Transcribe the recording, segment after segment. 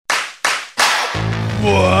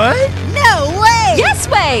What? No way! Yes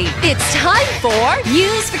way! It's time for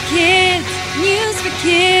News for Kids! News for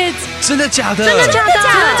Kids! 真的假的？真的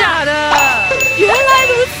假的？原来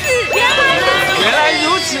如此！原来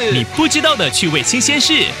如此！你不知道的趣味新鲜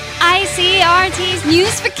事。ICRT's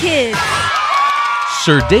News for Kids!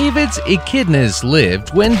 Sir David's echidnas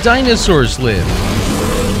lived when dinosaurs lived.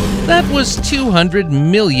 That was 200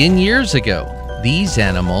 million years ago. These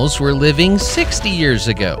animals were living 60 years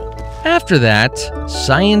ago. After that,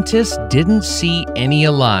 scientists didn't see any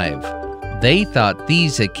alive. They thought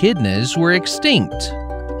these echidnas were extinct.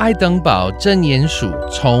 艾登堡针鼴鼠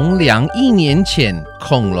从2亿年前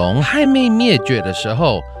恐龙还没灭绝的时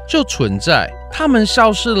候就存在，它们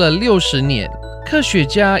消失了60年。科学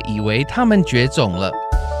家以为它们绝种了。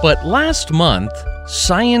But last month,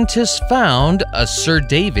 scientists found a Sir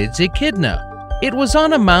David's echidna. It was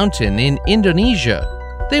on a mountain in Indonesia.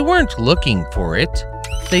 They weren't looking for it.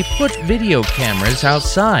 They put video cameras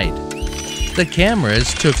outside. The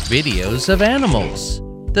cameras took videos of animals.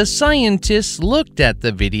 The scientists looked at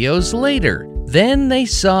the videos later. Then they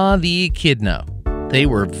saw the echidna. They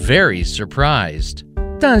were very surprised.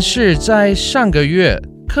 但是在上个月，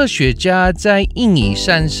科学家在印尼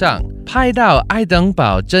山上拍到艾登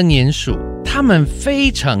堡针鼴鼠，他们非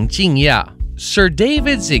常惊讶。Sir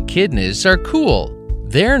David's echidnas are cool.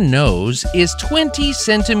 Their nose is 20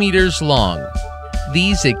 centimeters long.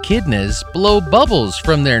 These echidnas blow bubbles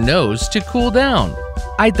from their nose to cool down.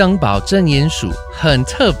 艾登堡针鼴鼠很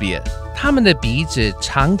特别，它们的鼻子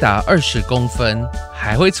长达20公分，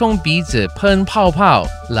还会从鼻子喷泡泡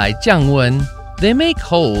来降温。They make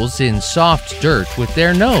holes in soft dirt with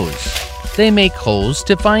their nose. They make holes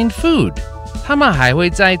to find food. 它们还会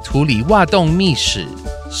在土里挖洞觅食。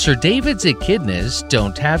Sir David's echidnas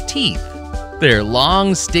don't have teeth. Their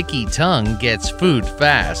long, sticky tongue gets food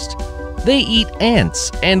fast. They eat ants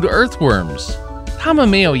and earthworms. 它们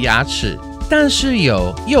没有牙齿，但是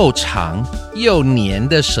有又长又黏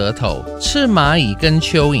的舌头吃蚂蚁跟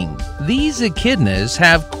蚯蚓。These echidnas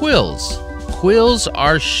have quills. Quills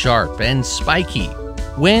are sharp and spiky.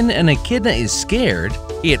 When an echidna is scared,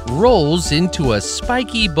 it rolls into a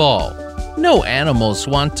spiky ball. No animals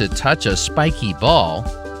want to touch a spiky ball.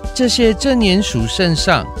 这些针鼴鼠身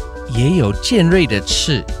上也有尖锐的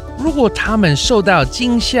刺，如果它们受到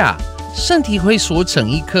惊吓，身体会缩成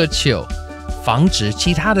一颗球，防止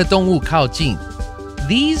其他的动物靠近。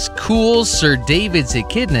These cool Sir David's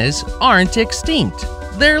echidnas aren't extinct.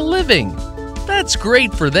 They're living. That's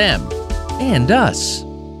great for them. And us.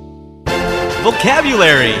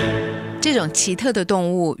 Vocabulary. 这种奇特的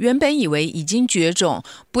动物原本以为已经绝种，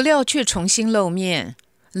不料却重新露面。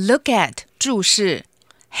Look at 注视。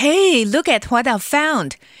Hey, look at what I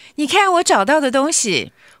found. 你看我找到的东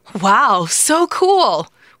西。Wow, so cool.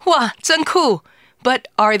 哇，真酷。But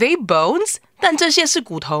are they bones? 但这些是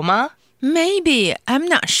骨头吗？ Maybe, I'm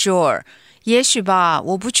not sure. 也许吧，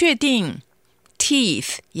我不确定。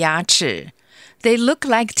Teeth 牙齿。They look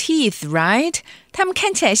like teeth, right? 它们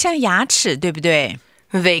看起来像牙齿，对不对？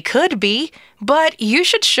 They could be, but you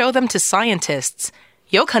should show them to scientists.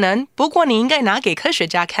 有可能，不过你应该拿给科学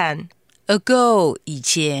家看。Ago 以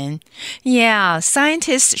前 Yeah,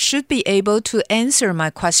 scientists should be able to answer my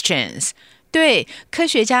questions. 对，科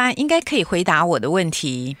学家应该可以回答我的问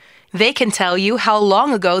题。 They can tell you how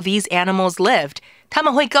long ago these animals lived. 他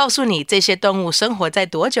们会告诉你这些动物生活在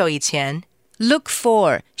多久以前。 Look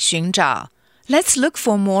for 寻找。Let's look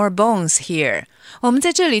for more bones here. 我们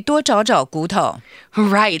在这里多找找骨头。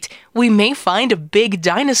 Right, we may find a big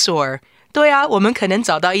dinosaur. 对啊，我们可能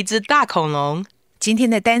找到一只大恐龙。今天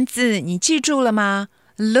的单字你记住了吗？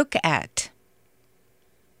 Look at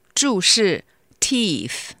注视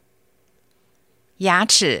teeth 牙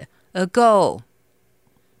齿 ago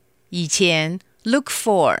以前 look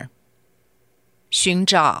for 寻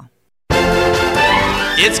找。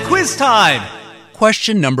 It's quiz time.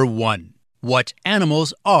 Question number 1. What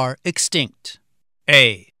animals are extinct?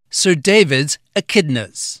 A. Sir David's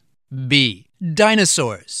echidnas. B.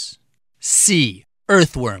 Dinosaurs. C.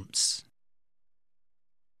 Earthworms.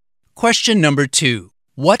 Question number 2.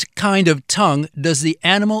 What kind of tongue does the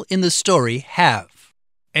animal in the story have?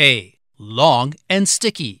 A. Long and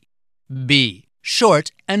sticky. B.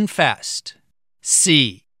 Short and fast.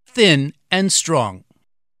 C. Thin and strong.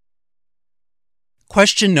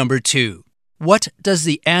 Question number 2. What does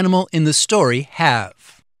the animal in the story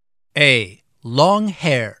have? A. Long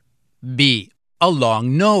hair. B. A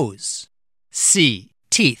long nose. C.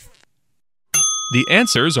 Teeth. The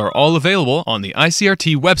answers are all available on the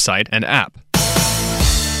ICRT website and app.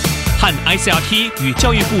 和 ICRT 与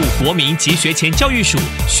教育部国民及学前教育署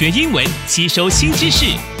学英文，吸收新知识。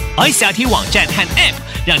ICRT 网站和 App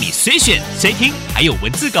让你随选随听，还有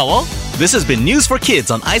文字稿哦。This has been News for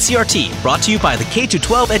Kids on ICRT, brought to you by the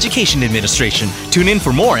K-12 Education Administration. Tune in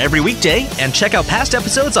for more every weekday and check out past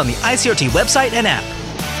episodes on the ICRT website and app.